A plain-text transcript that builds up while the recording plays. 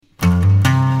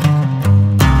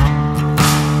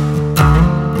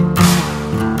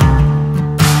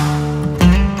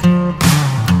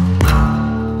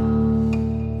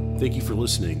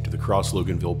listening to the Cross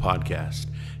Loganville podcast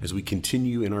as we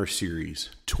continue in our series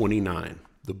 29,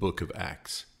 the book of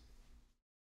Acts.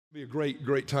 It'll be a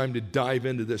great time to dive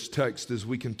into this text as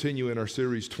we continue in our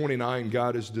series 29.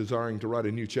 God is desiring to write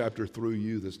a new chapter through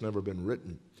you that's never been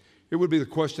written. Here would be the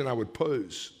question I would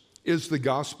pose. Is the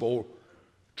gospel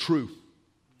true?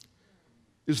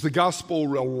 Is the gospel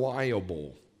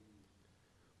reliable?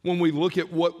 When we look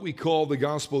at what we call the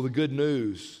gospel, the good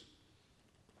news,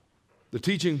 the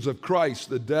teachings of Christ,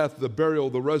 the death, the burial,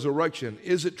 the resurrection,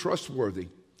 is it trustworthy?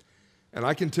 And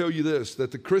I can tell you this,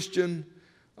 that the Christian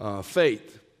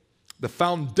faith, the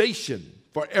foundation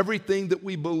for everything that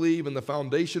we believe and the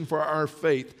foundation for our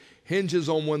faith hinges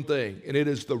on one thing, and it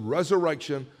is the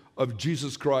resurrection of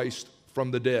Jesus Christ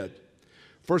from the dead.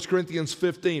 1 Corinthians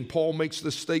 15, Paul makes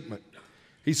this statement.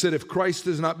 He said, if Christ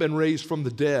has not been raised from the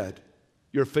dead,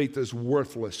 your faith is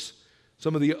worthless.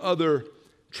 Some of the other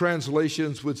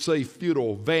translations would say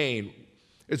futile, vain.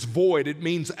 It's void. It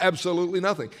means absolutely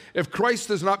nothing. If Christ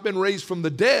has not been raised from the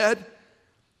dead,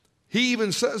 he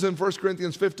even says in 1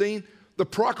 Corinthians 15, the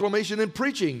proclamation and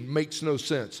preaching makes no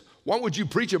sense. Why would you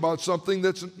preach about something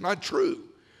that's not true?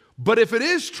 But if it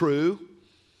is true,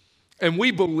 and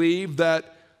we believe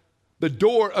that the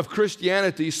door of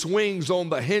Christianity swings on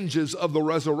the hinges of the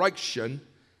resurrection,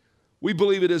 we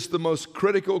believe it is the most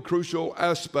critical, crucial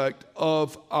aspect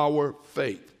of our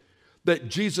faith. That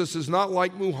Jesus is not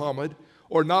like Muhammad,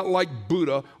 or not like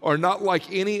Buddha, or not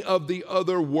like any of the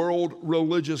other world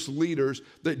religious leaders,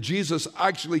 that Jesus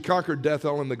actually conquered death,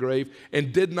 hell, and the grave,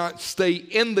 and did not stay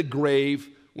in the grave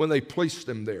when they placed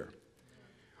him there.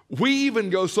 We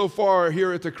even go so far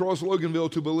here at the Cross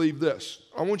Loganville to believe this.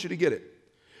 I want you to get it.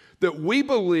 That we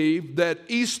believe that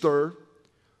Easter,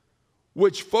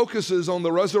 which focuses on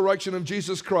the resurrection of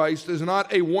Jesus Christ, is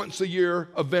not a once-a-year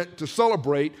event to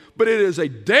celebrate, but it is a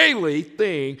daily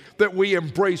thing that we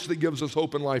embrace that gives us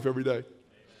hope in life every day.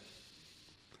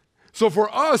 So for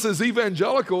us as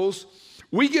evangelicals,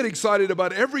 we get excited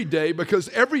about every day because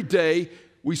every day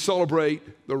we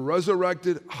celebrate the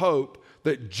resurrected hope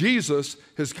that Jesus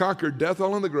has conquered death,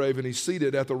 hell, and the grave, and he's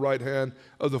seated at the right hand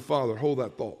of the Father. Hold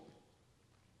that thought.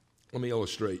 Let me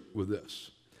illustrate with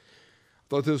this. I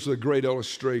thought this was a great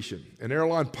illustration. An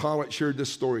airline pilot shared this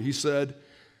story. He said,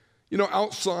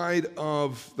 outside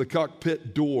of the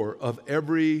cockpit door of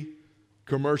every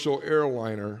commercial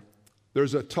airliner,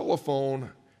 there's a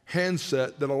telephone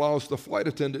handset that allows the flight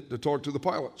attendant to talk to the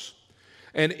pilots.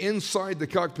 And inside the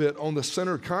cockpit on the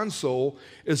center console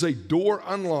is a door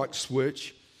unlock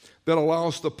switch that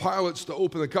allows the pilots to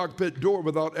open the cockpit door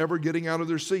without ever getting out of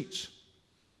their seats.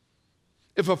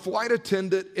 If a flight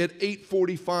attendant at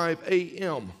 8:45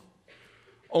 a.m.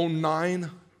 on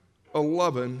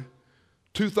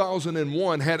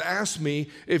 9/11/2001 had asked me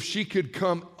if she could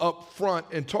come up front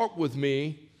and talk with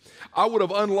me, I would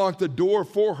have unlocked the door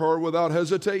for her without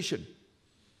hesitation.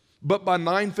 But by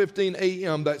 9:15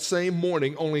 a.m. that same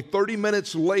morning, only 30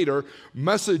 minutes later,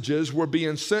 messages were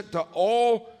being sent to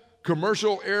all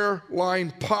commercial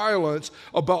airline pilots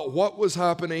about what was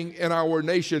happening in our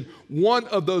nation. One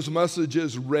of those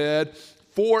messages read,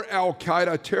 4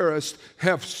 Al-Qaeda terrorists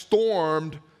have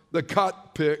stormed the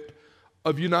cockpit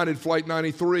of United Flight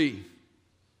 93.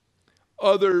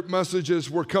 Other messages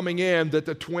were coming in that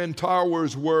the Twin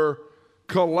Towers were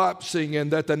collapsing and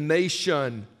that the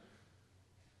nation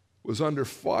was under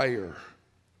fire.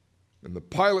 And the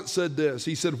pilot said this,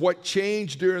 he said, what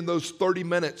changed during those 30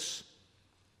 minutes?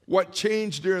 What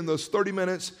changed during those 30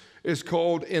 minutes is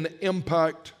called an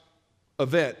impact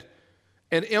event.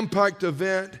 An impact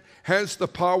event has the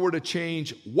power to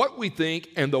change what we think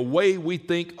and the way we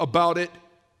think about it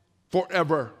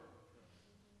forever.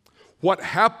 What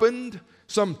happened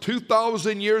some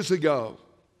 2,000 years ago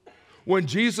when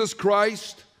Jesus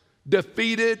Christ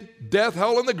defeated death,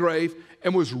 hell, and the grave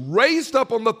and was raised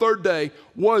up on the third day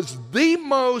was the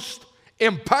most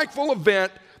impactful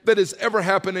event that has ever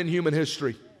happened in human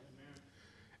history.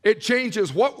 It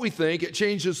changes what we think. It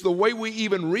changes the way we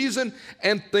even reason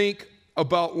and think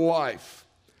about life.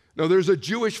 Now, there's a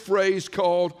Jewish phrase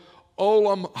called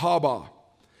Olam Haba.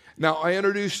 Now, I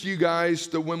introduced you guys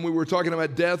to when we were talking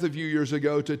about death a few years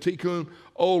ago to Tikkun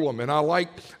Olam, and I like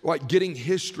getting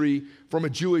history from a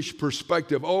Jewish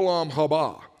perspective, Olam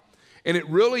Haba. And it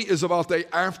really is about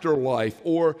the afterlife,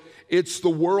 or it's the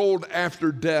world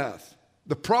after death.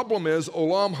 The problem is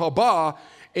Olam Haba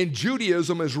in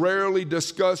Judaism is rarely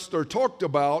discussed or talked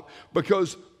about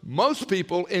because most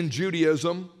people in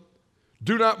Judaism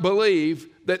do not believe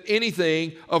that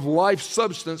anything of life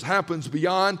substance happens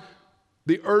beyond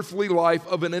the earthly life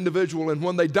of an individual, and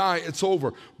when they die, it's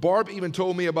over. Barb even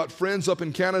told me about friends up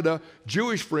in Canada,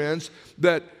 Jewish friends,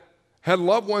 that had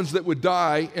loved ones that would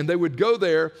die, and they would go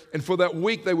there, and for that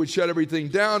week they would shut everything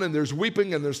down, and there's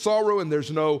weeping and there's sorrow, and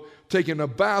there's no taking a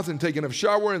bath and taking a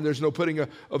shower, and there's no putting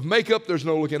of makeup, there's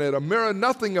no looking at a mirror,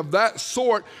 nothing of that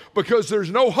sort, because there's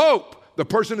no hope. The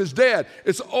person is dead.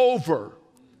 It's over.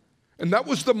 And that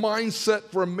was the mindset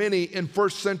for many in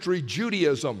first century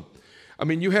Judaism. I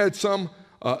mean, you had some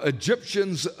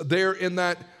Egyptians there in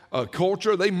that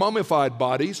culture. They mummified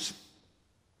bodies.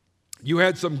 You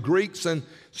had some Greeks and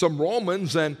some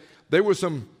Romans, and there were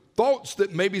some thoughts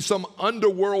that maybe some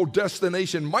underworld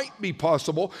destination might be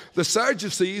possible. The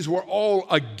Sadducees were all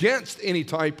against any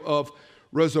type of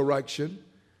resurrection.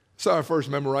 So I first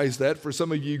memorized that. For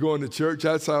some of you going to church,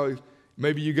 that's how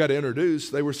maybe you got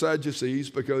introduced. They were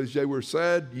Sadducees because they were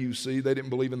sad, you see. They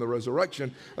didn't believe in the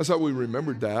resurrection. That's how we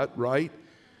remembered that, right?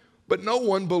 But no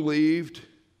one believed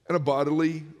in a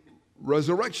bodily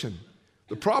resurrection.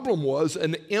 The problem was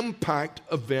an impact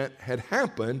event had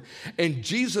happened, and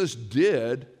Jesus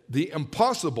did the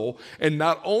impossible. And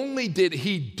not only did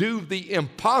he do the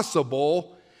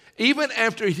impossible, even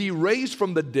after he raised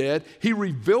from the dead, he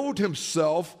revealed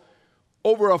himself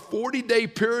over a 40-day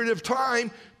period of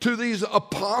time to these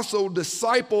apostle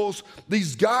disciples,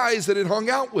 these guys that had hung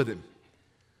out with him.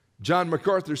 John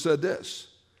MacArthur said this: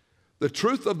 the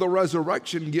truth of the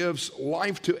resurrection gives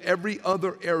life to every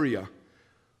other area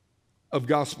of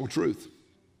gospel truth.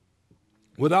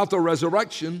 Without the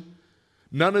resurrection,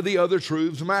 none of the other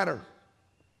truths matter.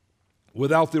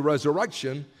 Without the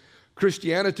resurrection,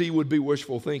 Christianity would be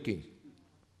wishful thinking.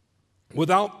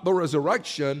 Without the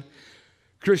resurrection,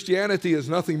 Christianity is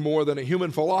nothing more than a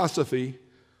human philosophy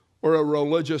or a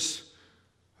religious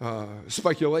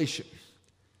speculation.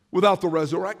 Without the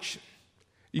resurrection.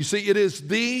 You see, it is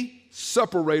the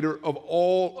separator of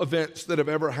all events that have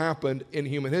ever happened in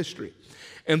human history.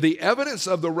 And the evidence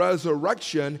of the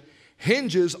resurrection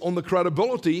hinges on the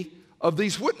credibility of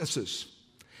these witnesses.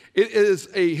 It is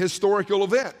a historical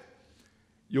event.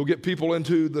 You'll get people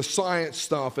into the science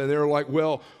stuff, and they're like,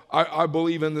 well, I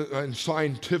believe in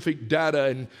scientific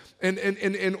data. And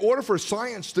in order for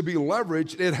science to be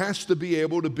leveraged, it has to be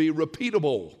able to be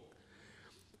repeatable.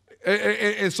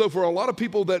 And so for a lot of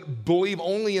people that believe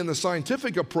only in the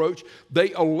scientific approach,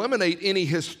 they eliminate any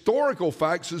historical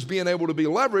facts as being able to be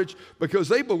leveraged because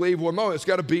they believe, well, no, it's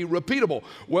got to be repeatable.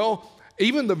 Well,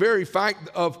 even the very fact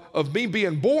of me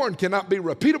being born cannot be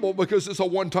repeatable because it's a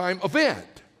one-time event.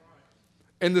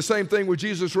 And the same thing with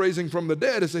Jesus raising from the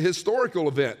dead is a historical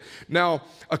event. Now,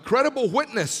 a credible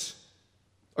witness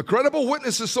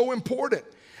is so important.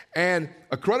 And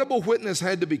a credible witness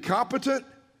had to be competent,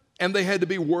 and they had to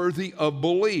be worthy of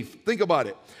belief. Think about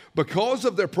it. Because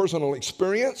of their personal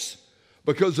experience,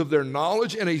 because of their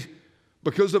knowledge, and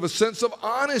because of a sense of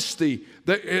honesty,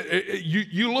 that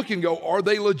you look and go, are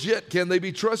they legit? Can they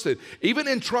be trusted? Even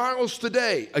in trials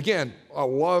today, again, I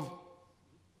love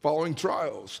following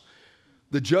trials.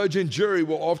 The judge and jury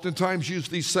will oftentimes use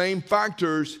these same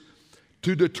factors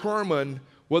to determine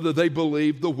whether they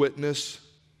believe the witness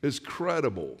is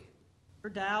credible.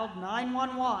 Dialed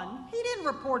 911. He didn't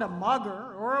report a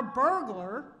mugger or a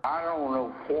burglar. I don't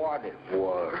know what it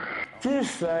was.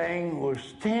 This thing was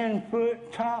 10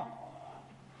 foot tall.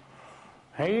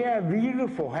 He had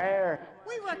beautiful hair.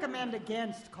 We recommend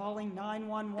against calling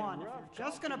 911. If you're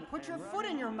just going to put your foot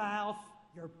in your mouth,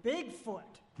 you're Bigfoot.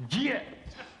 Get!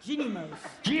 Genemos.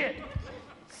 Get!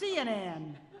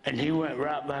 CNN. And he went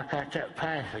right back out that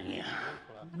path again.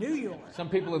 New York. Some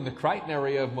people in the Crichton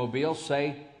area of Mobile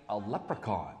say a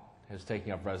leprechaun is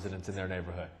taking up residence in their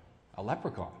neighborhood. A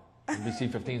leprechaun. NBC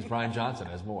 15's Brian Johnson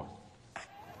has more.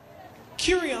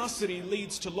 Curiosity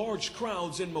leads to large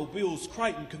crowds in Mobile's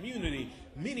Crichton community.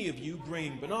 Many of you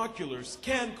bring binoculars,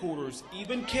 camcorders,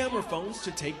 even camera phones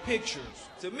to take pictures.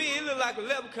 To me, it look like a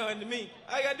leprechaun to me.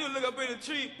 All you gotta do is look up in the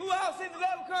tree. Who else seen the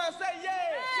leprechaun? Say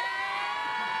yeah!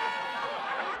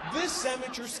 This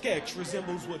amateur sketch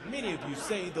resembles what many of you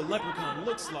say the leprechaun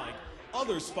looks like.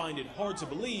 Others find it hard to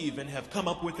believe and have come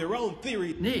up with their own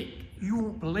theory. Nick, you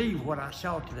won't believe what I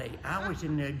saw today. I was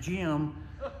in the gym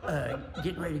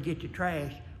getting ready to get the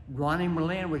trash. Ronnie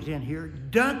Mullen was in here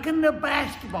dunking the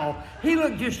basketball. He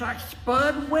looked just like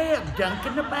Spud Webb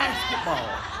dunking the basketball.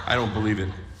 I don't believe it.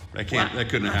 That couldn't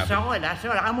have happened. I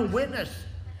saw it. I'm a witness.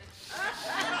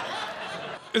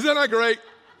 Isn't that great?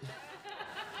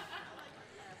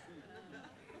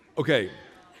 Okay,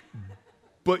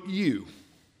 but you've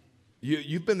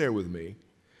been there with me.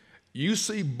 You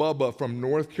see Bubba from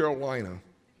North Carolina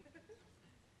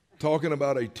talking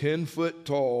about a 10-foot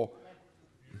tall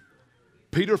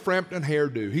Peter Frampton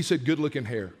hairdo. He said good-looking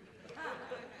hair.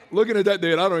 Looking at that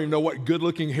dude, I don't even know what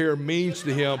good-looking hair means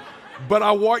to him, but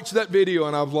I watched that video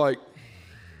and I was like,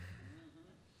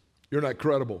 You're not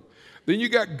credible. Then you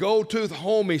got Goldtooth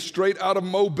Homie straight out of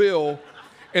Mobile,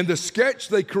 and the sketch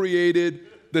they created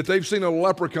that they've seen a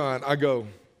leprechaun. I go.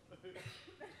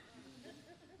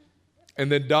 And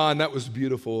then Don, that was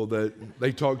beautiful that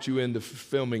they talked you into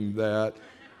filming that,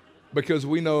 because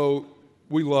we know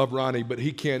we love Ronnie, but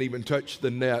he can't even touch the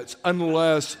nets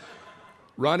unless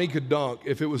Ronnie could dunk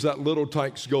if it was that Little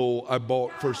Tykes goal I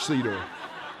bought for Cedar.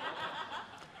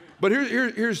 But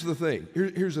here's the thing.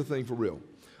 Here's the thing for real.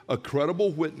 A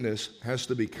credible witness has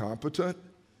to be competent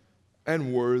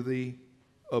and worthy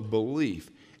of belief.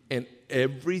 And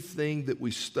everything that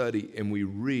we study and we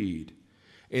read,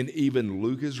 and even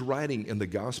Luke is writing in the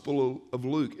Gospel of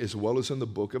Luke as well as in the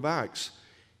book of Acts,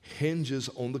 hinges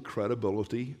on the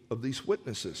credibility of these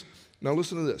witnesses. Now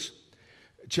listen to this.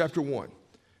 Chapter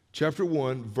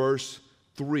 1, verse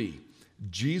 3.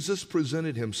 Jesus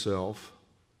presented himself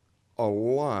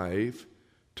alive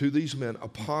to these men,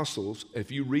 apostles.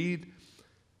 If you read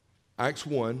Acts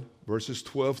 1, verses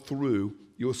 12 through,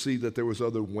 you'll see that there was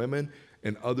other women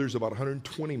and others, about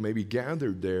 120 maybe,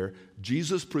 gathered there.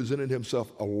 Jesus presented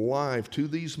himself alive to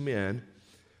these men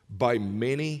by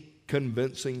many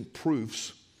convincing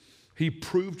proofs. He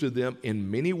proved to them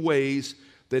in many ways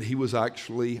that he was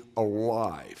actually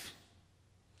alive.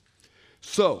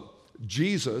 So,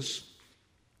 Jesus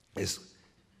is,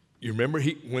 you remember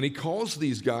when he calls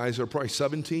these guys, they're probably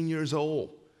 17 years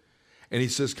old. And he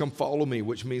says, come follow me,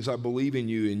 which means I believe in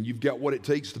you, and you've got what it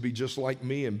takes to be just like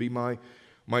me and be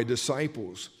my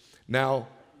disciples. Now,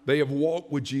 they have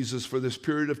walked with Jesus for this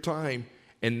period of time,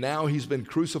 and now he's been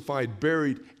crucified,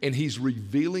 buried, and he's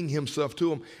revealing himself to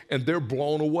them, and they're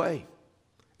blown away.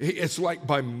 It's like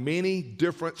by many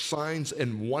different signs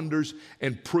and wonders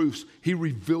and proofs, he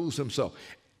reveals himself.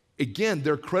 Again,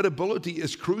 their credibility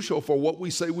is crucial for what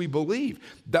we say we believe.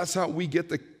 That's how we get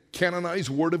the canonized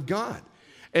Word of God.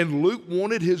 And Luke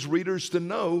wanted his readers to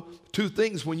know two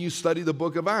things when you study the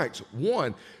book of Acts.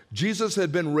 One, Jesus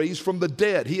had been raised from the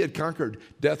dead. He had conquered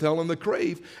death, hell, and the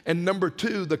grave. And number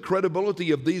two, the credibility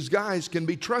of these guys can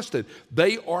be trusted.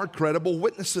 They are credible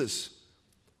witnesses.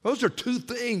 Those are two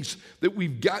things that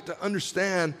we've got to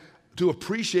understand to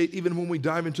appreciate even when we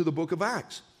dive into the book of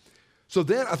Acts. So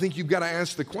then I think you've got to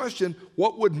ask the question,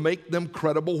 what would make them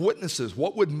credible witnesses?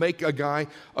 What would make a guy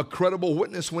a credible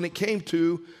witness when it came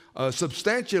to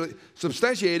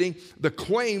substantiating the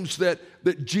claims that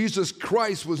Jesus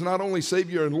Christ was not only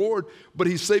Savior and Lord, but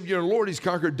he's Savior and Lord, he's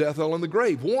conquered death, hell, and the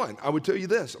grave? One, I would tell you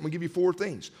this. I'm going to give you four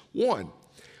things. One,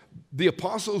 the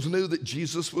apostles knew that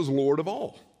Jesus was Lord of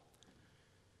all.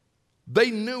 They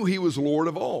knew he was Lord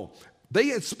of all. They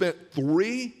had spent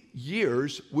 3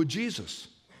 years with Jesus.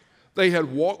 They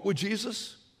had walked with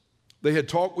Jesus. They had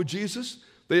talked with Jesus.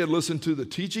 They had listened to the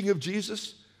teaching of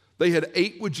Jesus. They had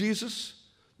ate with Jesus.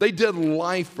 They did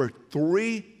life for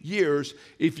 3 years,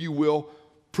 if you will,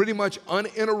 pretty much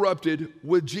uninterrupted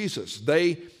with Jesus.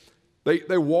 They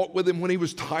walked with him when he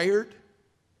was tired.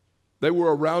 They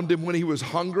were around him when he was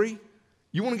hungry.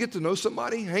 You want to get to know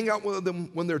somebody? Hang out with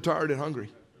them when they're tired and hungry.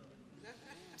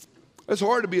 It's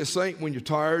hard to be a saint when you're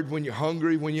tired, when you're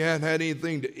hungry, when you haven't had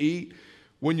anything to eat,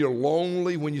 when you're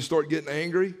lonely, when you start getting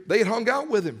angry. They had hung out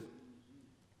with him.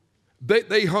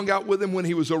 They hung out with him when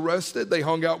he was arrested. They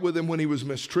hung out with him when he was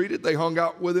mistreated. They hung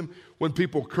out with him when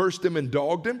people cursed him and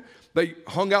dogged him. They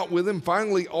hung out with him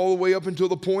finally all the way up until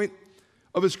the point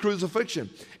of his crucifixion.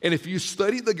 And if you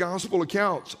study the gospel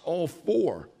accounts, all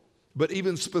four, but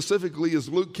even specifically as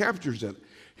Luke captures it,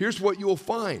 here's what you'll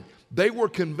find. They were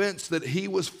convinced that he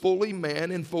was fully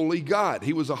man and fully God.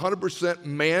 He was 100%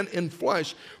 man in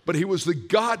flesh, but he was the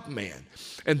God-man.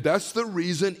 And that's the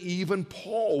reason even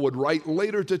Paul would write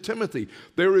later to Timothy,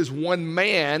 there is one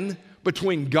man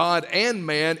between God and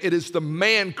man. It is the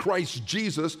man Christ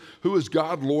Jesus who is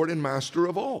God, Lord, and Master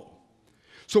of all.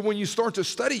 So when you start to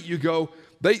study, you go,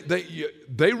 they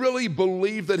really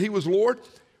believe that he was Lord.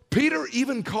 Peter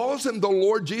even calls him the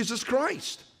Lord Jesus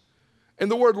Christ. And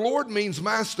the word Lord means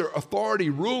master, authority,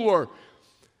 ruler.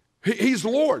 He's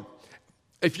Lord.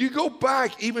 If you go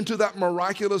back even to that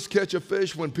miraculous catch of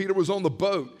fish when Peter was on the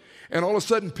boat, and all of a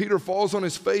sudden Peter falls on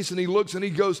his face and he looks and he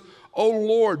goes, "Oh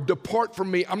Lord, depart from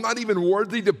me. I'm not even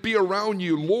worthy to be around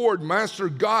you. Lord, Master,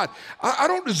 God, I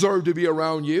don't deserve to be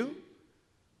around you."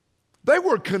 They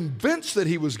were convinced that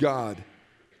he was God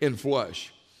in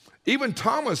flesh. Even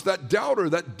Thomas, that doubter,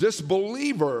 that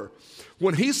disbeliever,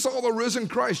 when he saw the risen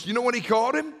Christ, you know what he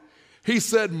called him? He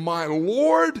said, "My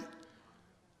Lord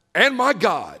and my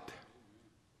God."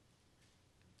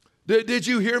 Did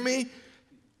you hear me?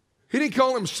 He didn't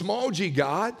call him small g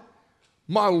God.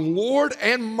 My Lord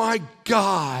and my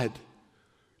God.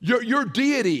 Your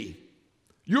deity,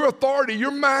 your authority,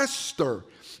 your master.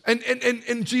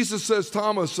 And Jesus says,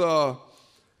 Thomas,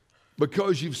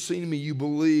 because you've seen me, you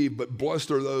believe, but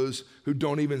blessed are those who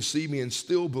don't even see me and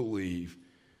still believe.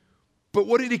 But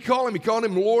what did he call him? He called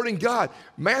him Lord and God.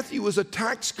 Matthew was a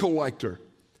tax collector.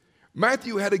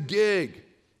 Matthew had a gig.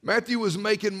 Matthew was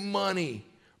making money.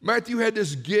 Matthew had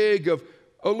this gig of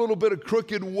a little bit of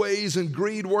crooked ways and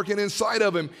greed working inside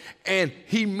of him. And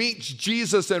he meets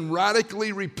Jesus and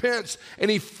radically repents,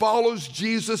 and he follows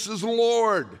Jesus as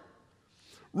Lord.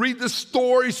 Read the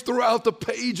stories throughout the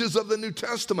pages of the New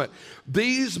Testament.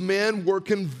 These men were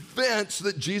convinced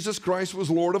that Jesus Christ was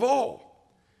Lord of all.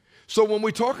 So when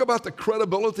we talk about the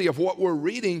credibility of what we're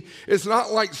reading, it's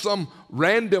not like some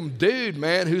random dude,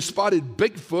 man, who spotted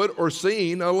Bigfoot or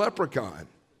seen a leprechaun.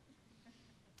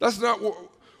 That's not what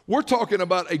we're talking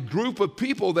about. A group of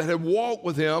people that had walked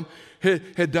with him,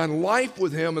 had done life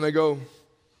with him, and they go,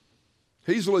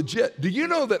 he's legit. Do you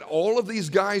know that all of these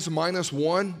guys minus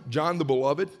one, John the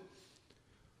Beloved,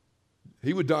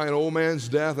 he would die an old man's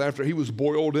death after he was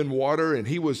boiled in water and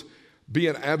he was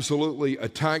being absolutely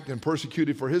attacked and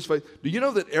persecuted for his faith. Do you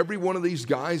know that every one of these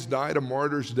guys died a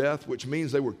martyr's death, which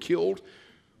means they were killed?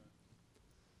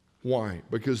 Why?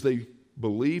 Because they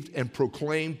believed and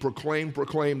proclaimed.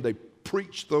 They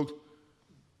preached the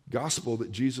gospel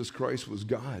that Jesus Christ was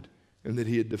God and that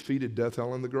he had defeated death,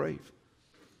 hell, and the grave.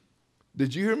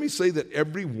 Did you hear me say that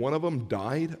every one of them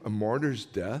died a martyr's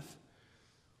death?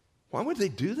 Why would they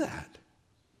do that?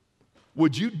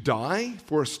 Would you die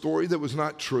for a story that was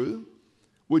not true?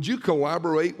 Would you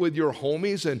collaborate with your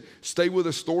homies and stay with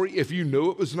a story if you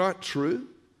knew it was not true?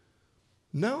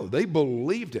 No, they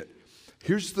believed it.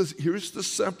 Here's the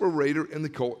separator in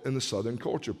the Southern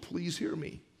culture. Please hear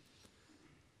me.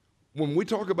 When we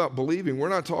talk about believing, we're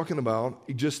not talking about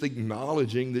just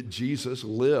acknowledging that Jesus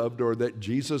lived or that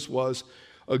Jesus was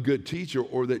a good teacher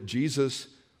or that Jesus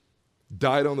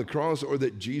died on the cross or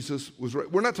that Jesus was right.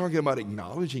 We're not talking about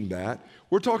acknowledging that.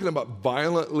 We're talking about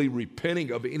violently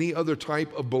repenting of any other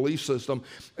type of belief system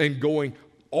and going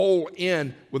all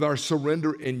in with our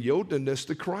surrender and yieldedness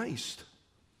to Christ.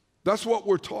 That's what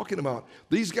we're talking about.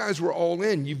 These guys were all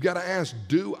in. You've got to ask,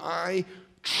 do I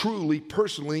truly,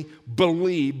 personally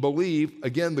believe,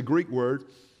 again, the Greek word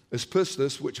is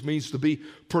pistis, which means to be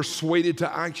persuaded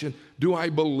to action. Do I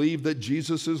believe that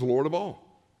Jesus is Lord of all?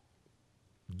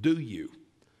 Do you?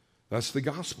 That's the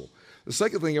gospel. The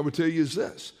second thing I would tell you is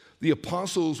this. The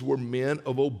apostles were men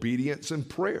of obedience and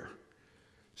prayer.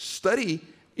 Study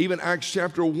even Acts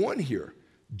chapter 1 here.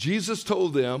 Jesus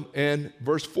told them in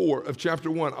verse 4 of chapter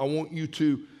 1, I want you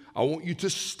to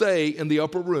stay in the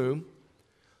upper room.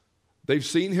 They've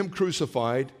seen him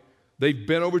crucified. They've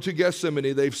been over to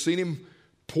Gethsemane. They've seen him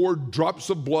pour drops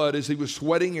of blood as he was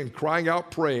sweating and crying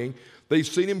out, praying. They've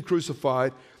seen him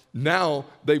crucified. Now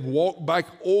they've walked back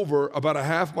over about a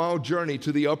half-mile journey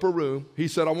to the upper room. He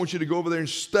said, I want you to go over there and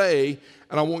stay,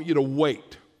 and I want you to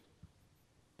wait.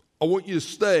 I want you to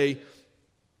stay,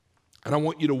 and I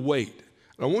want you to wait.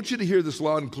 And I want you to hear this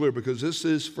loud and clear because this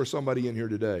is for somebody in here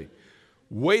today.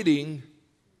 Waiting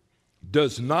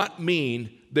does not mean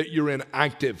that you're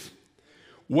inactive.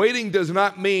 Waiting does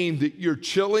not mean that you're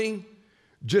chilling,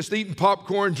 just eating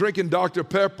popcorn, drinking Dr.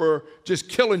 Pepper, just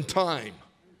killing time.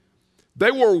 They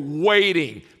were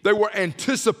waiting. They were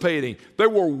anticipating. They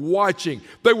were watching.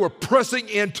 They were pressing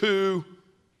into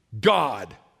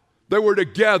God. They were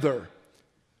together,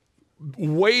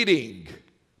 waiting,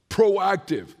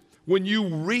 proactive. When you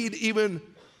read even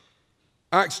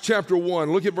Acts chapter 1,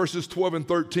 look at verses 12 and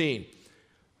 13.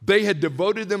 They had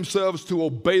devoted themselves to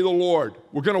obey the Lord.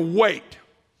 We're going to wait.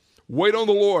 Wait on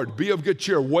the Lord. Be of good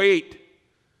cheer. Wait.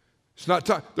 It's not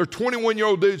time. They're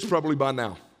 21-year-old dudes probably by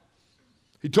now.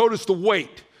 He told us to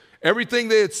wait. Everything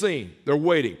they had seen, they're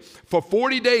waiting. For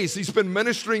 40 days, he's been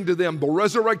ministering to them, the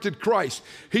resurrected Christ.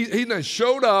 He then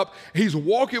showed up. He's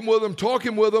walking with them,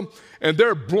 talking with them, and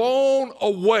they're blown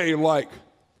away like,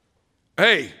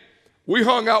 hey, we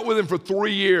hung out with him for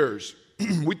 3 years.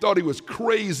 We thought he was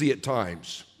crazy at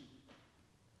times.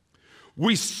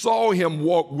 We saw him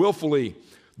walk willfully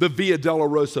the Via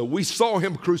Dolorosa. We saw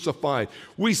him crucified.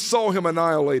 We saw him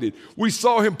annihilated. We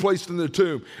saw him placed in the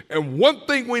tomb. And one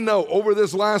thing we know over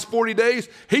this last 40 days,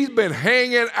 he's been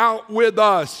hanging out with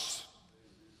us.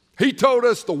 He told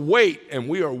us to wait, and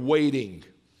we are waiting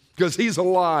because he's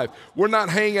alive. We're not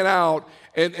hanging out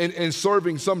and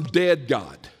serving some dead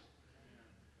God.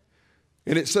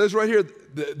 And it says right here,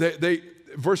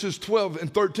 verses 12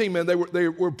 and 13, man, they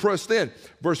were pressed in.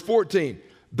 Verse 14,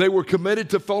 they were committed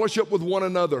to fellowship with one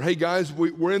another. Hey, guys,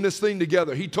 we're in this thing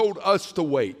together. He told us to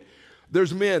wait.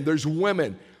 There's men, there's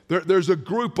women. There's a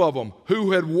group of them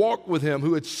who had walked with him,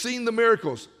 who had seen the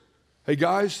miracles. Hey,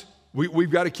 guys,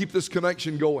 We've got to keep this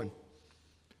connection going.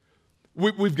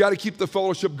 We've got to keep the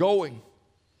fellowship going.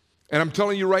 And I'm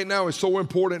telling you right now, it's so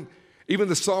important. Even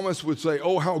the psalmist would say,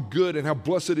 oh, how good and how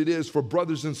blessed it is for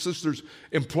brothers and sisters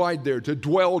implied there to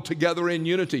dwell together in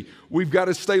unity. We've got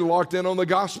to stay locked in on the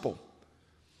gospel.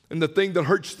 And the thing that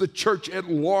hurts the church at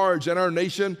large in our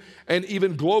nation and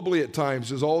even globally at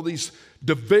times is all these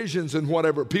divisions and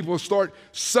whatever. People start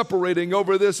separating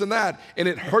over this and that, and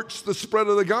it hurts the spread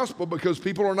of the gospel because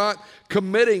people are not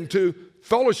committing to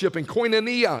fellowship. And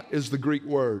koinonia is the Greek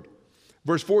word.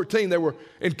 Verse 14, they were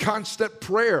in constant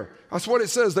prayer. That's what it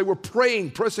says. They were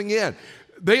praying, pressing in.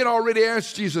 They had already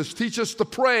asked Jesus, teach us to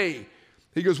pray.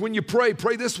 He goes, when you pray,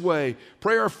 pray this way.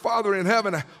 Pray, our Father in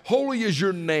heaven, holy is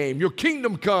your name. Your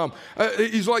kingdom come.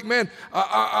 He's like, man,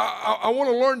 I want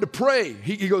to learn to pray.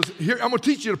 He goes, here, I'm going to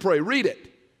teach you to pray. Read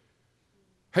it.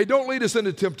 Hey, don't lead us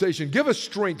into temptation. Give us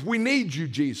strength. We need you,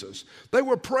 Jesus. They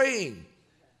were praying.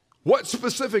 What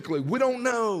specifically? We don't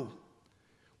know.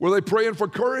 Were they praying for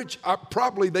courage?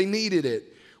 Probably they needed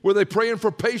it. Were they praying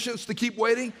for patience to keep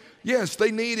waiting? Yes,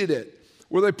 they needed it.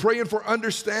 Were they praying for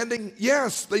understanding?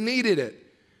 Yes, they needed it.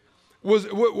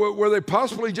 Were they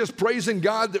possibly just praising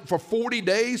God that for 40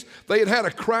 days they had had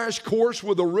a crash course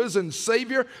with a risen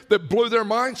Savior that blew their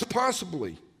minds?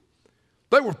 Possibly.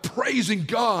 They were praising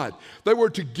God. They were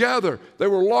together. They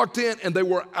were locked in, and they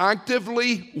were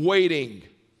actively waiting.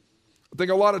 I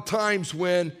think a lot of times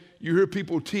when you hear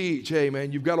people teach, hey,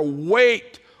 man, you've got to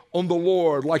wait on the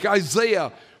Lord. Like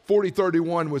Isaiah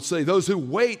 40:31 would say, those who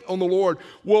wait on the Lord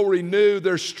will renew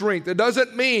their strength. It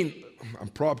doesn't mean I'm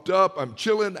propped up, I'm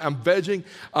chilling, I'm vegging,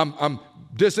 I'm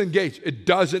disengaged. It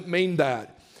doesn't mean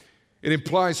that. It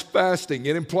implies fasting.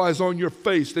 It implies on your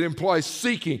face. It implies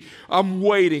seeking. I'm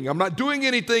waiting. I'm not doing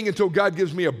anything until God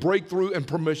gives me a breakthrough and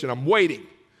permission. I'm waiting.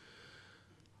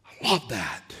 I love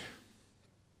that.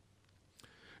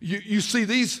 You see,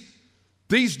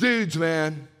 these dudes,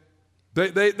 man,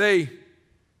 they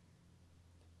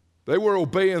were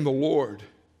obeying the Lord.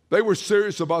 They were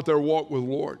serious about their walk with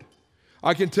the Lord.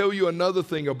 I can tell you another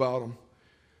thing about them.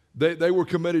 They were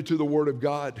committed to the Word of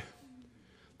God.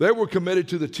 They were committed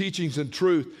to the teachings and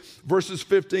truth. Verses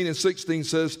 15 and 16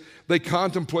 says they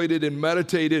contemplated and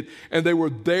meditated, and they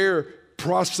were there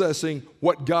processing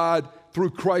what God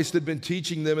through Christ had been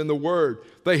teaching them in the Word.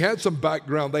 They had some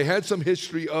background. They had some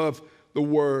history of the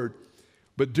Word.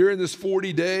 But during this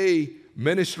 40-day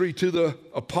ministry to the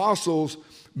apostles,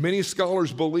 many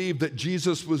scholars believe that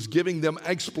Jesus was giving them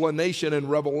explanation and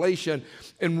revelation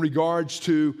in regards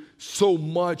to so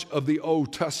much of the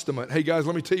Old Testament. Hey guys,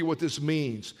 let me tell you what this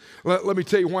means. Let me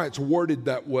tell you why it's worded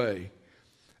that way.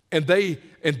 And they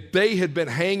had been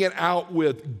hanging out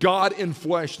with God in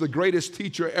flesh, the greatest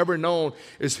teacher ever known,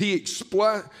 as he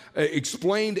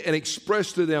explained and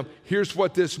expressed to them, here's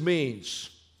what this means.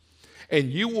 And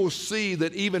you will see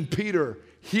that even Peter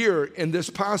here in this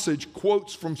passage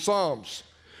quotes from Psalms.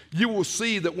 You will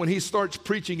see that when he starts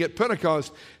preaching at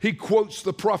Pentecost, he quotes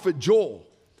the prophet Joel.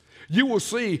 You will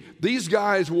see these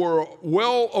guys were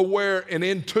well aware and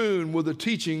in tune with the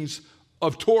teachings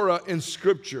of Torah and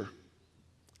Scripture.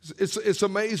 It's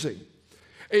amazing.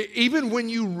 Even when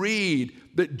you read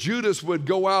that Judas would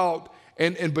go out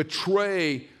and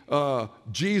betray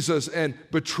Jesus and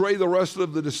betray the rest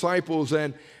of the disciples,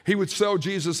 and he would sell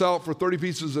Jesus out for 30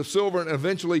 pieces of silver and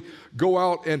eventually go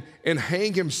out and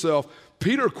hang himself.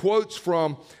 Peter quotes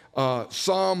from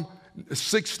Psalm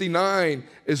 69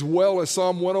 as well as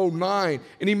Psalm 109,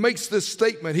 and he makes this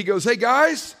statement. He goes, hey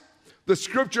guys, the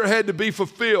Scripture had to be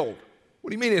fulfilled. What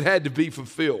do you mean it had to be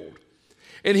fulfilled?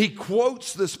 And he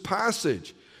quotes this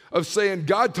passage of saying,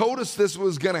 God told us this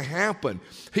was going to happen.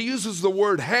 He uses the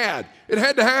word had. It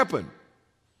had to happen.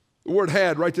 The word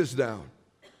had, write this down.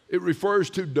 It refers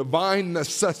to divine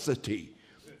necessity.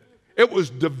 It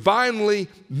was divinely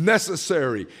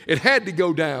necessary. It had to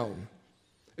go down.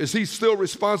 Is he still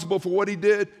responsible for what he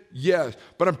did? Yes.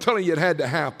 But I'm telling you, it had to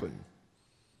happen.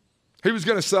 He was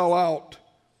going to sell out.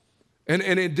 And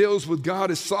it deals with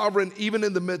God as sovereign even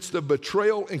in the midst of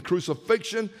betrayal and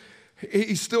crucifixion.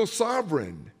 He's still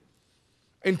sovereign.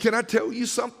 And can I tell you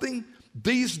something?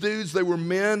 These dudes, they were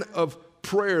men of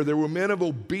prayer. They were men of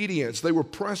obedience. They were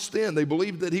pressed in. They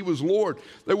believed that he was Lord.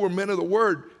 They were men of the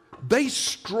Word. They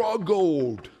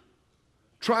struggled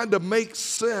trying to make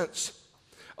sense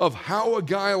of how a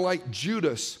guy like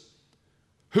Judas,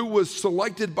 who was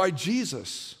selected by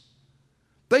Jesus,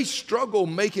 they struggle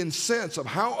making sense of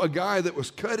how a guy that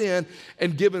was cut in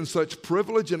and given such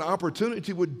privilege and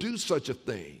opportunity would do such a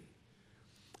thing.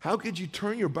 How could you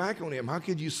turn your back on him? How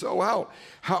could you sell out?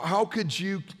 How could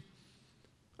you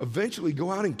eventually go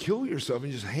out and kill yourself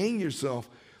and just hang yourself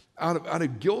out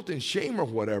of guilt and shame or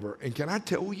whatever. And can I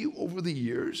tell you, over the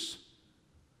years,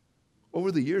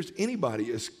 anybody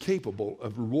is capable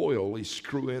of royally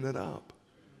screwing it up.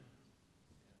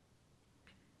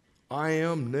 I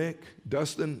am, Nick,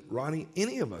 Dustin, Ronnie,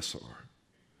 any of us are.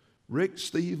 Rick,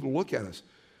 Steve, look at us.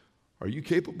 Are you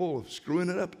capable of screwing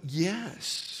it up?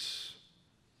 Yes.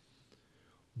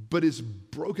 But it's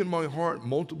broken my heart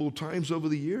multiple times over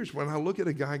the years when I look at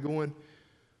a guy going,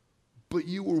 but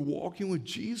you were walking with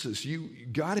Jesus.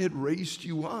 God had raised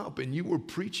you up and you were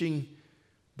preaching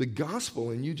the gospel,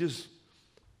 and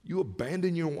you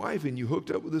abandoned your wife and you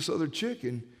hooked up with this other chick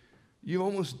and you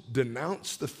almost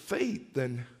denounced the faith.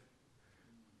 Then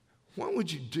why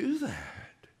would you do that?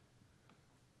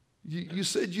 You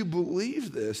said you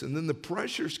believe this, and then the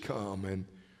pressures come, and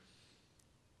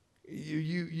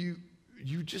you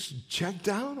just checked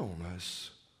out on us.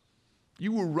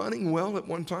 You were running well at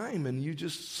one time, and you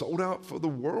just sold out for the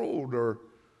world.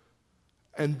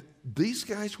 And these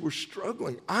guys were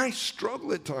struggling. I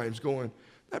struggle at times going,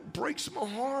 that breaks my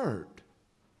heart.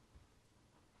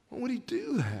 Why would he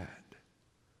do that?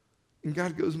 And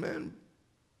God goes, man,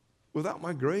 without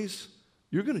my grace,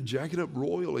 you're going to jack it up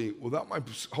royally. Without my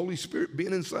Holy Spirit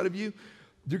being inside of you,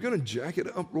 you're going to jack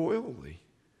it up royally.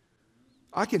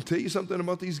 I can tell you something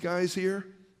about these guys here.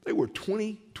 They were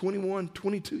 20, 21,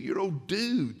 22-year-old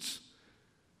dudes.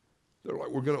 They're like,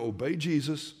 we're going to obey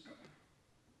Jesus.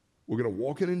 We're going to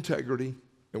walk in integrity,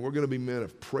 and we're going to be men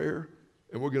of prayer,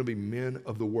 and we're going to be men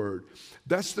of the word.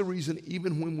 That's the reason,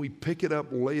 even when we pick it up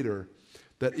later,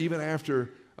 that even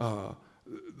after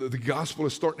the gospel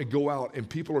is starting to go out and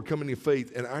people are coming to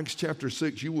faith, in Acts chapter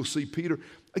 6, you will see Peter.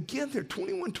 Again, they're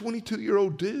 21,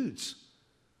 22-year-old dudes.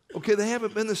 Okay, they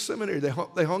haven't been to seminary.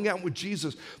 They hung out with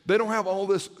Jesus. They don't have all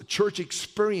this church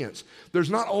experience. There's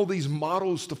not all these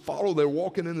models to follow. They're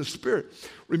walking in the Spirit.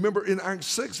 Remember in Acts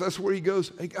 6, that's where he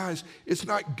goes, hey guys, it's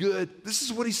not good. This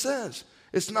is what he says.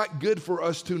 It's not good for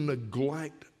us to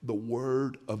neglect the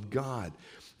word of God.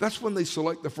 That's when they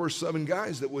select the first 7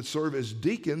 guys that would serve as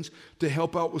deacons to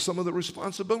help out with some of the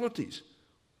responsibilities.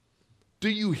 Do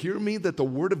you hear me that the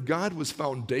word of God was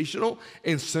foundational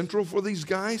and central for these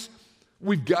guys?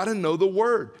 We've got to know the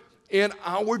word. In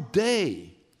our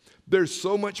day, there's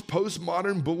so much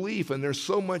postmodern belief and there's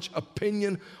so much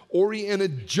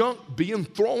opinion-oriented junk being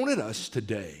thrown at us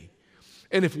today.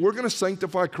 And if we're going to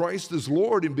sanctify Christ as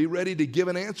Lord and be ready to give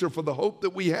an answer for the hope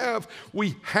that we have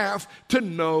to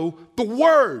know the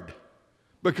word.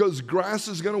 Because grass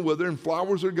is going to wither and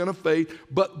flowers are going to fade,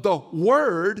 but the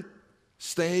word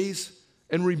stays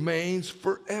and remains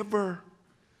forever.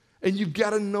 And you've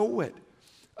got to know it.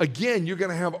 Again, you're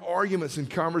going to have arguments and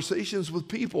conversations with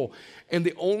people. And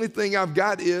the only thing I've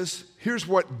got is, here's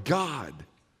what God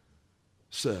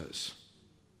says.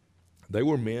 They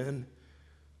were men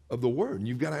of the word. And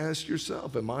you've got to ask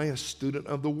yourself, am I a student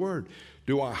of the word?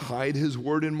 Do I hide his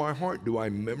word in my heart? Do I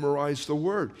memorize the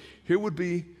word? Here would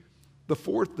be the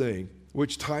fourth thing,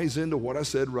 which ties into what I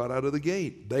said right out of the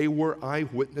gate. They were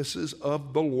eyewitnesses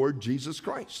of the Lord Jesus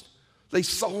Christ. They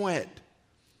saw it.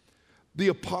 The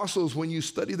apostles, when you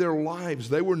study their lives,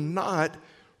 they were not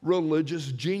religious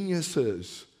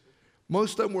geniuses.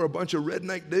 Most of them were a bunch of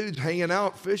redneck dudes hanging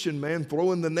out, fishing, man,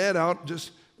 throwing the net out.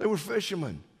 They were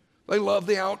fishermen. They loved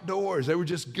the outdoors. They were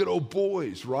just good old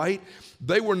boys, right?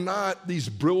 They were not these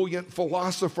brilliant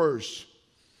philosophers.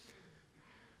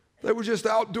 They were just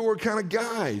outdoor kind of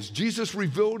guys. Jesus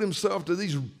revealed himself to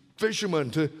these fishermen,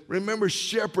 to remember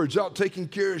shepherds out taking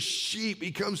care of sheep.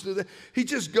 He comes to them. He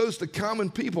just goes to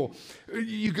common people.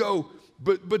 You go,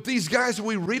 but these guys that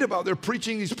we read about, they're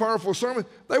preaching these powerful sermons.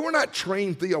 They were not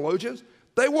trained theologians.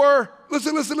 They were,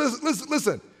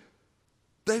 listen.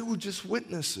 They were just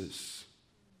witnesses.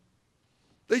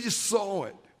 They just saw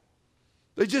it.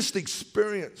 They just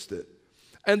experienced it.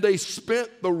 And they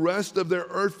spent the rest of their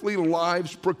earthly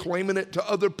lives proclaiming it to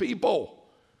other people.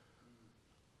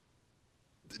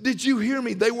 Did you hear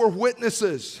me? They were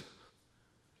witnesses.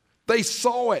 They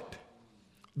saw it.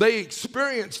 They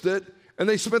experienced it, and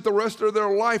they spent the rest of their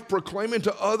life proclaiming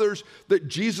to others that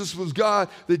Jesus was God,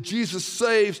 that Jesus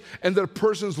saves, and that a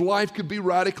person's life could be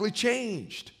radically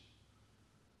changed.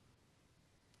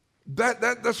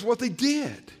 That's what they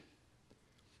did.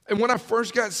 And when I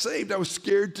first got saved, I was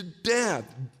scared to death.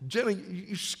 Jenny,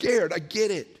 you're scared. I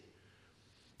get it.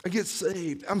 I get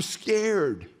saved. I'm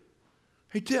scared.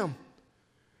 Hey, Tim,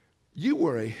 you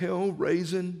were a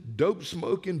hell-raising,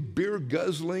 dope-smoking,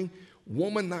 beer-guzzling,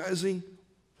 womanizing.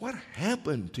 What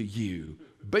happened to you?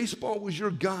 Baseball was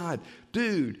your God.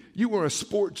 Dude, you were a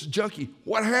sports junkie.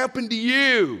 What happened to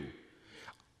you?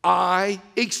 I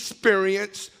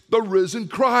experienced the risen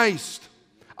Christ.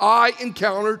 I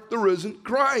encountered the risen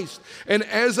Christ. And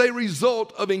as a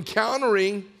result of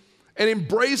encountering and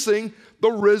embracing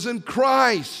the risen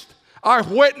Christ, I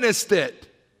witnessed it.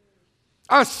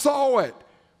 I saw it.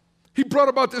 He brought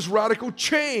about this radical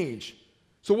change.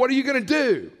 So what are you going to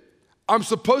do? I'm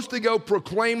supposed to go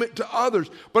proclaim it to others,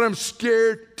 but I'm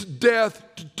scared to death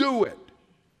to do it.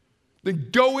 Then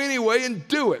go anyway and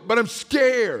do it, but I'm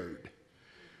scared.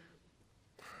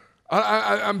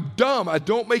 I'm dumb. I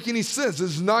don't make any sense.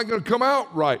 This is not going to come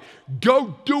out right.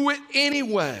 Go do it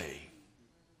anyway.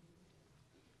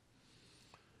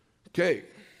 Okay,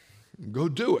 go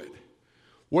do it.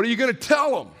 What are you going to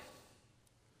tell them?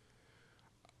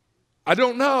 I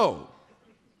don't know.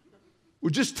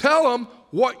 Well, just tell them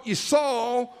what you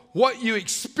saw, what you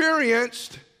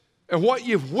experienced, and what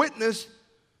you've witnessed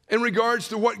in regards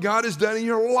to what God has done in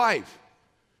your life.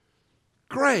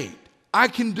 Great. I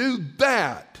can do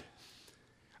that.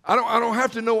 I don't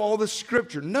have to know all the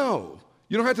scripture. No.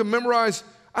 You don't have to memorize.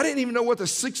 I didn't even know what the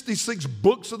 66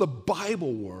 books of the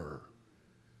Bible were.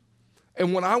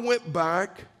 And when I went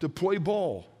back to play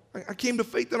ball, I came to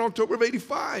faith in October of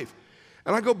 '85.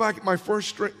 And I go back at my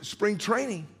first spring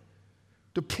training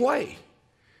to play.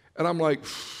 And I'm like,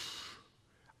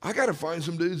 I got to find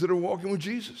some dudes that are walking with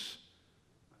Jesus.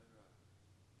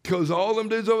 Because all them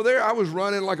dudes over there, I was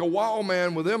running like a wild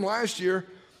man with them last year.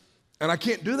 And I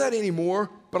can't do that anymore,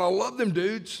 but I love them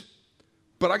dudes.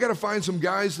 But I got to find some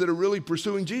guys that are really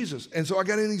pursuing Jesus. And so I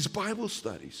got in these Bible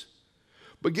studies.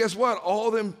 But guess what? All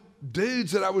them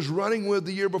dudes that I was running with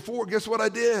the year before, guess what I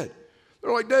did?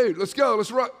 They're like, dude, let's go,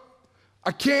 let's run.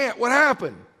 I can't. What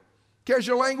happened? Guess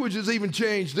your language has even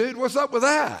changed, dude. What's up with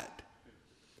that?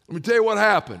 Let me tell you what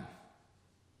happened.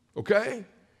 Okay?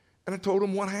 And I told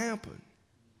him what happened.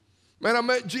 Man, I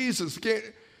met Jesus.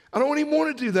 I don't even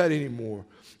want to do that anymore.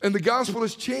 And the gospel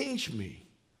has changed me.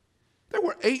 There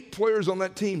were 8 players on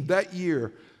that team that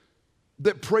year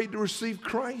that prayed to receive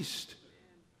Christ.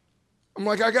 I'm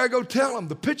like, I got to go tell him.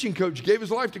 The pitching coach gave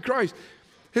his life to Christ.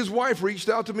 His wife reached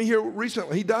out to me here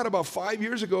recently. He died about 5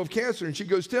 years ago of cancer. And she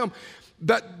goes, Tim,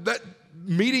 that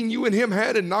meeting you and him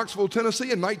had in Knoxville,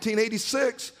 Tennessee in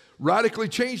 1986 radically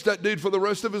changed that dude for the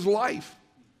rest of his life.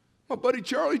 My buddy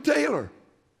Charlie Taylor.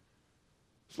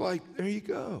 It's like, there you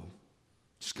go.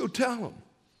 Just go tell him.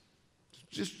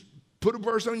 Just put a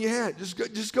verse on your hat.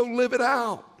 Just go live it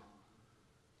out.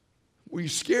 Were you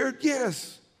scared?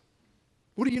 Yes.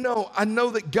 What do you know? I know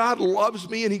that God loves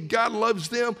me and God loves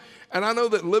them. And I know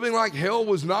that living like hell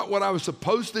was not what I was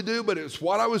supposed to do, but it's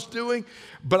what I was doing.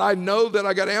 But I know that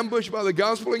I got ambushed by the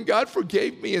gospel and God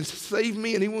forgave me and saved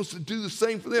me and he wants to do the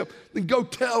same for them. Then go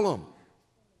tell them.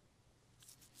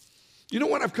 You know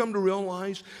what I've come to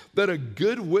realize? That a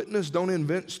good witness don't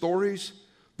invent stories.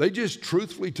 They just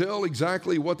truthfully tell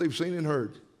exactly what they've seen and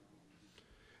heard.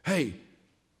 Hey,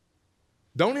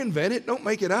 don't invent it. Don't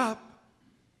make it up.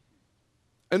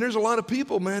 And there's a lot of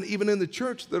people, man, even in the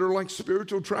church that are like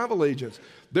spiritual travel agents.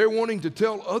 They're wanting to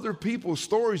tell other people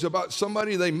stories about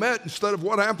somebody they met instead of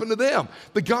what happened to them.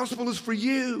 The gospel is for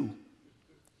you.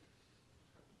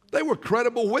 They were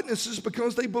credible witnesses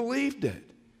because they believed it.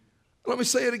 Let me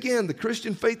say it again. The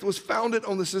Christian faith was founded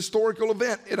on this historical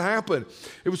event. It happened.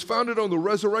 It was founded on the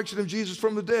resurrection of Jesus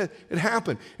from the dead. It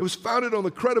happened. It was founded on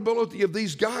the credibility of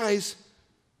these guys.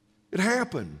 It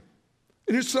happened.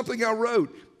 And here's something I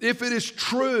wrote. If it is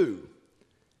true,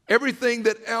 everything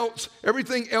else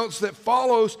that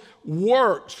follows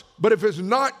works. But if it's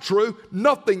not true,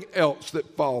 nothing else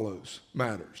that follows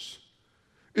matters.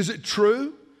 Is it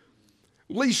true?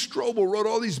 Lee Strobel wrote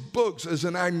all these books as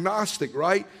an agnostic,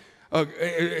 right?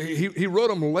 He wrote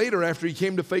them later after he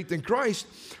came to faith in Christ,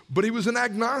 but he was an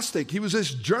agnostic. He was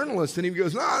this journalist, and he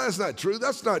goes, no, that's not true.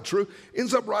 That's not true.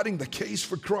 Ends up writing The Case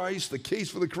for Christ, The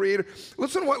Case for the Creator.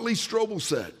 Listen to what Lee Strobel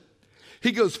said.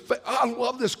 He goes, I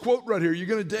love this quote right here. You're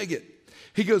going to dig it.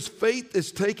 He goes, faith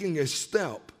is taking a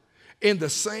step in the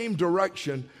same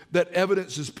direction that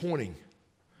evidence is pointing.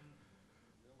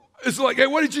 It's like, hey,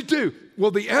 what did you do?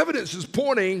 Well, the evidence is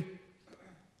pointing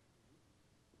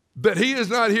that he is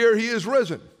not here, he is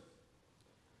risen.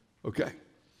 Okay.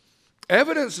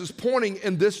 Evidence is pointing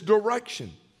in this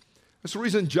direction. That's the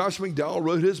reason Josh McDowell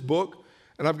wrote his book,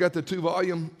 and I've got the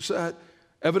 2-volume set,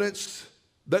 Evidence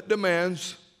That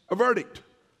Demands a Verdict.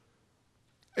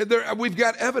 And we've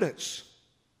got evidence.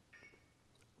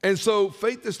 And so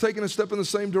faith is taking a step in the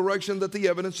same direction that the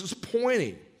evidence is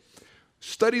pointing.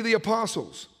 Study the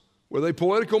apostles. Were they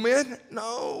political men?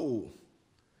 No.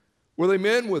 Were they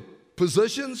men with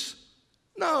positions?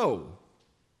 No.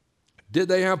 Did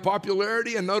they have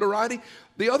popularity and notoriety?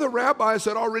 The other rabbis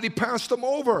had already passed them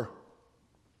over.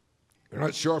 They're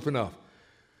not sharp enough.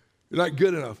 You're not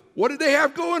good enough. What did they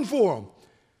have going for them?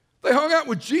 They hung out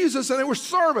with Jesus and they were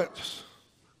servants.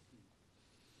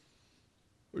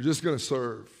 We're just going to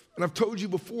serve. And I've told you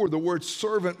before, the word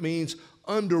servant means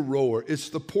under rower. It's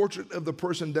the portrait of the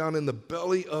person down in the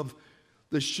belly of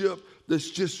the ship that's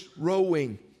just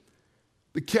rowing.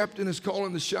 The captain is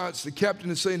calling the shots. The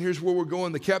captain is saying, here's where we're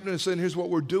going. The captain is saying, here's what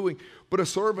we're doing. But a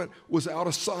servant was out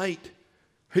of sight.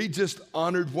 He just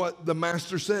honored what the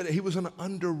master said. He was an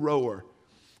under rower.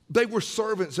 They were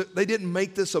servants. They didn't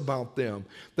make this about them.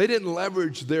 They didn't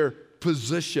leverage their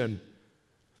position.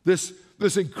 This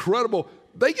incredible,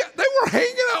 they were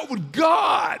hanging out with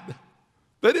God.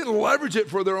 They didn't leverage it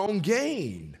for their own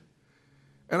gain.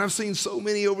 And I've seen so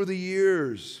many over the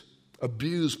years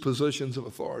abuse positions of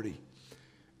authority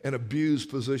and abuse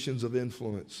positions of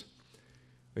influence.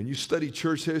 And you study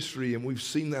church history, and we've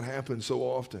seen that happen so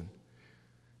often.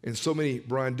 In so many,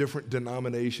 Brian, different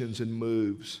denominations and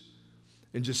moves.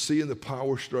 And just seeing the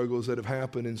power struggles that have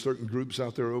happened in certain groups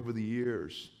out there over the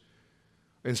years.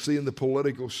 And seeing the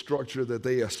political structure that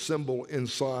they assemble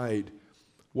inside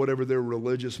whatever their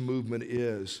religious movement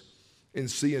is.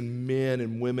 And seeing men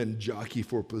and women jockey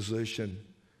for position.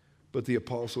 But the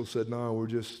apostle said, no, we're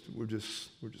just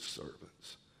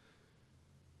servants.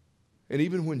 And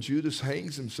even when Judas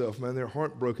hangs himself, man, they're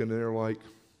heartbroken and they're like,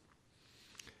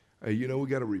 hey, you know, we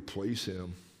got to replace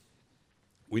him.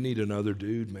 We need another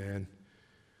dude, man.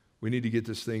 We need to get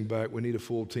this thing back. We need a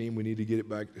full team. We need to get it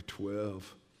back to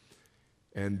 12.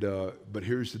 And but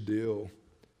here's the deal.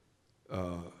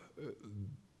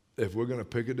 If we're going to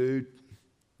pick a dude,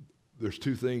 there's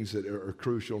two things that are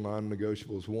crucial,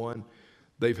 non-negotiables. One,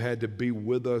 they've had to be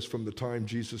with us from the time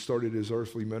Jesus started his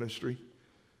earthly ministry.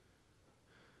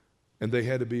 And they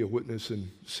had to be a witness and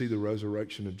see the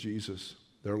resurrection of Jesus.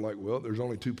 They're like, well, there's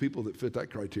only two people that fit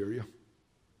that criteria.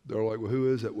 They're like, well,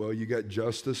 who is it? Well, you got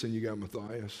Justus and you got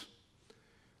Matthias.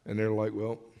 And they're like,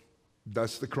 well,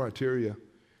 that's the criteria.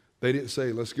 They didn't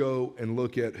say, let's go and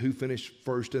look at who finished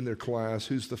first in their class,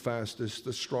 who's the fastest,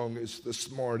 the strongest, the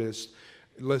smartest.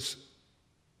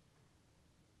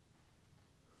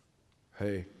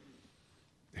 Hey,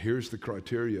 here's the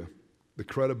criteria. The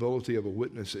credibility of a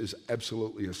witness is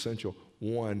absolutely essential.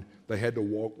 One, they had to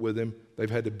walk with him. They've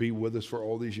had to be with us for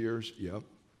all these years. Yep.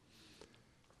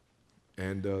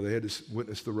 And they had to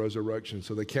witness the resurrection.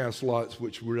 So they cast lots,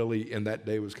 which really in that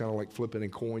day was kind of like flipping a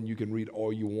coin. You can read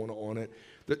all you want on it.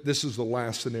 This is the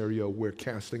last scenario where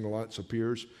casting lots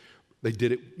appears. They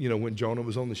did it, you know, when Jonah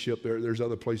was on the ship. There's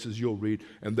other places you'll read.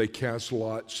 And they cast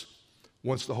lots.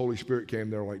 Once the Holy Spirit came,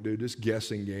 they're like, dude, this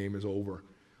guessing game is over.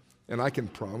 And I can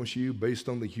promise you, based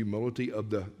on the humility of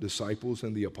the disciples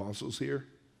and the apostles here,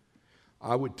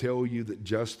 I would tell you that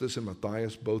Justus and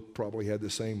Matthias both probably had the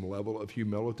same level of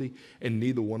humility, and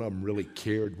neither one of them really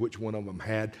cared which one of them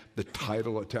had the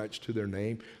title attached to their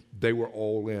name. They were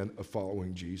all in of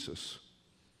following Jesus.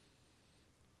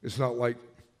 It's not like,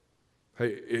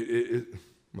 hey,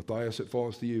 Matthias, it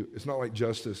falls to you. It's not like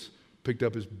Justus picked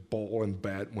up his ball and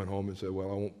bat and went home and said,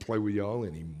 well, I won't play with y'all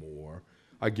anymore.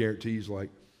 I guarantee he's like,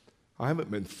 I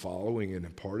haven't been following and a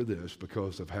part of this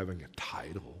because of having a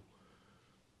title.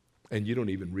 And you don't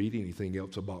even read anything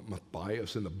else about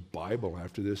Matthias in the Bible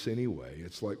after this anyway.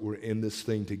 It's like we're in this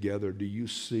thing together. Do you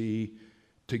see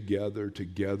together,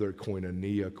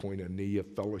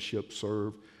 koinonia, fellowship,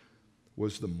 serve?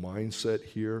 Was the mindset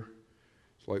here?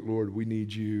 It's like, Lord, we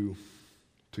need you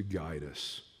to guide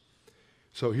us.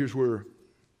 So here's where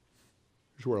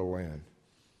I land.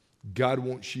 God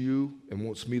wants you and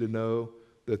wants me to know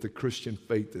that the Christian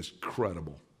faith is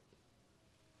credible.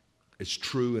 It's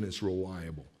true and it's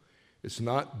reliable. It's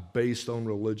not based on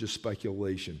religious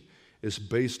speculation. It's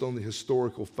based on the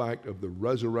historical fact of the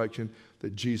resurrection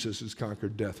that Jesus has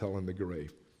conquered death, hell, and the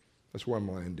grave. That's where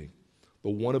I'm landing.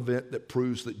 The one event that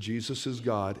proves that Jesus is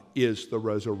God is the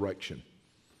resurrection.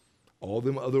 All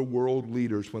them other world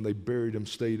leaders, when they buried him,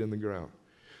 stayed in the ground.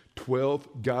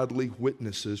 12 godly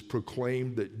witnesses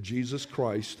proclaimed that Jesus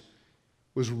Christ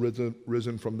was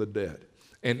risen from the dead.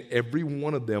 And every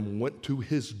one of them went to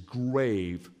his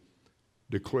grave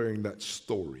declaring that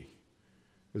story.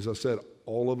 As I said,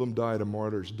 all of them died a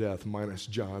martyr's death, minus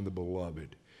John the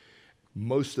Beloved.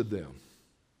 Most of them,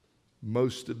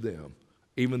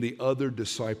 even the other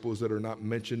disciples that are not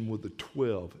mentioned with the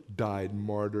 12, died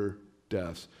martyr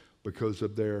deaths because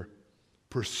of their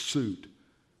pursuit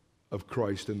of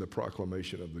Christ and the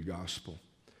proclamation of the gospel.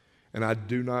 And I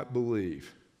do not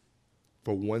believe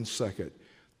for 1 second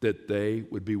that they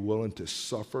would be willing to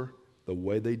suffer the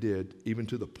way they did, even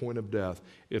to the point of death,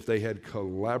 if they had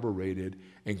collaborated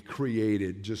and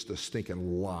created just a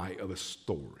stinking lie of a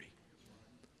story.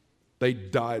 They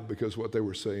died because what they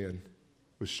were saying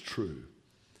was true.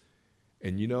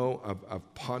 And you know,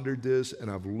 I've pondered this and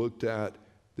I've looked at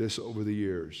this over the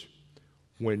years.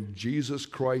 When Jesus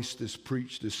Christ is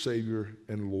preached as Savior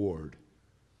and Lord,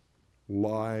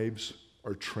 lives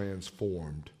are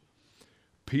transformed.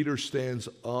 Peter stands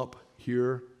up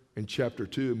here in chapter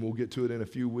 2, and we'll get to it in a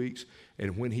few weeks,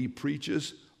 and when he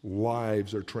preaches,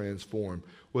 lives are transformed.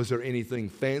 Was there anything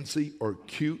fancy or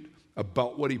cute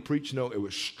about what he preached? No, it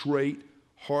was straight,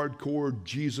 hardcore,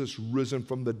 Jesus risen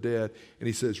from the dead, and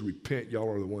he says, repent, y'all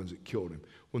are the ones that killed him.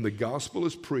 When the gospel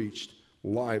is preached,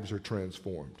 lives are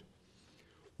transformed.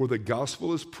 Where the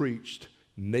gospel is preached,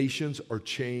 nations are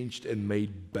changed and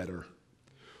made better.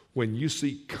 When you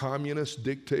see communist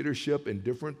dictatorship and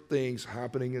different things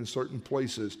happening in certain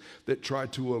places that try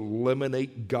to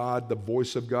eliminate God, the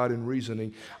voice of God in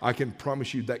reasoning, I can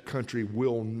promise you that country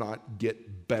will not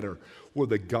get better. Where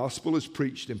the gospel is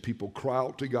preached and people cry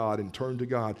out to God and turn to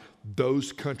God,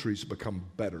 those countries become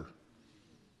better.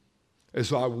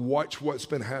 As I watch what's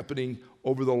been happening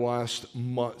over the last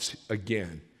months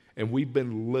again, and we've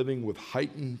been living with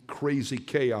heightened, crazy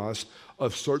chaos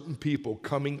of certain people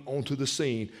coming onto the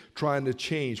scene, trying to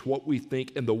change what we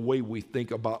think and the way we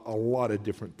think about a lot of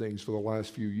different things for the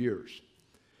last few years.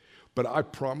 But I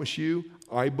promise you,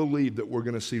 I believe that we're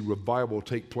going to see revival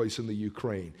take place in the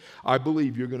Ukraine. I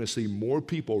believe you're going to see more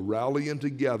people rallying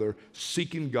together,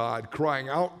 seeking God, crying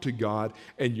out to God,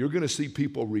 and you're going to see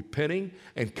people repenting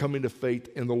and coming to faith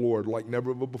in the Lord like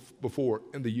never before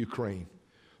in the Ukraine.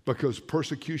 Because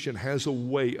persecution has a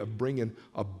way of bringing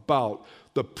about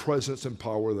the presence and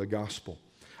power of the gospel.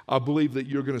 I believe that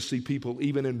you're going to see people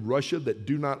even in Russia that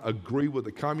do not agree with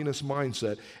the communist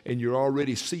mindset, and you're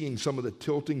already seeing some of the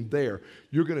tilting there.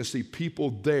 You're going to see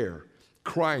people there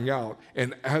crying out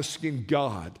and asking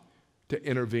God to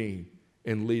intervene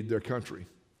and lead their country.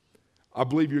 I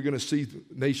believe you're going to see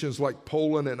nations like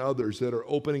Poland and others that are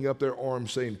opening up their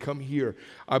arms saying, come here.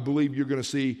 I believe you're going to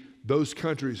see those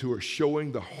countries who are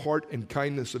showing the heart and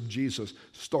kindness of Jesus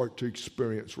start to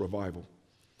experience revival.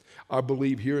 I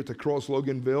believe here at the Cross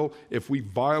Loganville, if we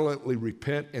violently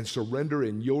repent and surrender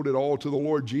and yield it all to the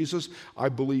Lord Jesus, I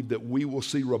believe that we will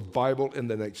see revival in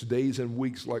the next days and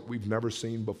weeks like we've never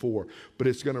seen before. But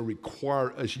it's going to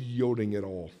require us yielding it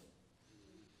all.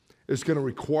 It's going to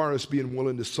require us being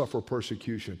willing to suffer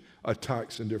persecution,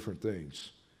 attacks, and different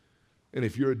things. And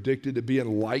if you're addicted to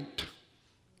being liked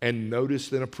and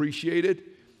noticed and appreciated,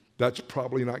 that's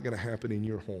probably not going to happen in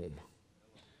your home.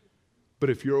 But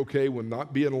if you're okay with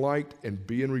not being liked and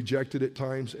being rejected at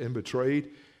times and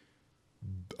betrayed,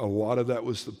 a lot of that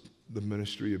was the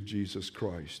ministry of Jesus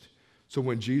Christ. So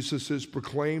when Jesus is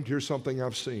proclaimed, here's something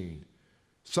I've seen.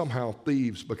 Somehow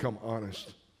thieves become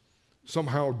honest.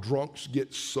 Somehow drunks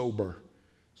get sober.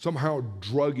 Somehow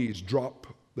druggies drop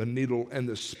the needle and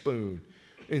the spoon.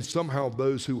 And somehow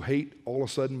those who hate all of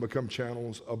a sudden become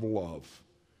channels of love.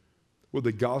 Where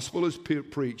the gospel is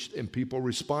preached and people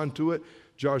respond to it,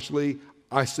 Josh Lee,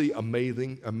 I see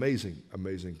amazing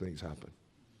things happen.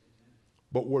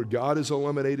 But where God is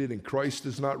eliminated and Christ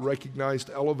is not recognized,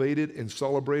 elevated, and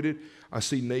celebrated, I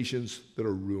see nations that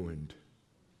are ruined.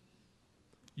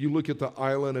 You look at the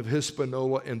island of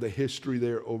Hispaniola and the history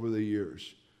there over the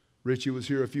years. Richie was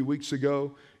here a few weeks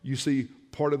ago. You see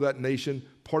part of that nation,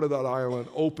 part of that island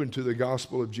open to the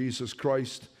gospel of Jesus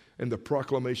Christ and the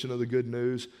proclamation of the good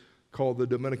news called the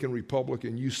Dominican Republic,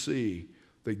 and you see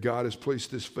that God has placed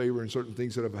His favor in certain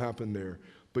things that have happened there.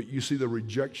 But you see the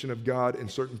rejection of God in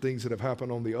certain things that have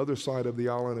happened on the other side of the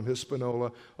island of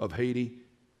Hispaniola, of Haiti,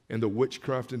 and the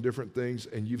witchcraft and different things,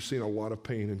 and you've seen a lot of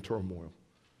pain and turmoil.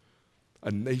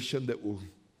 A nation that will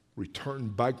return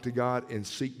back to God and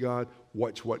seek God,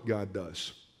 watch what God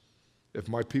does. If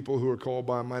my people who are called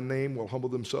by my name will humble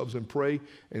themselves and pray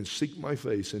and seek my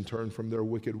face and turn from their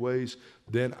wicked ways,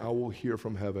 then I will hear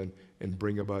from heaven and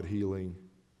bring about healing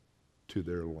to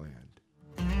their land.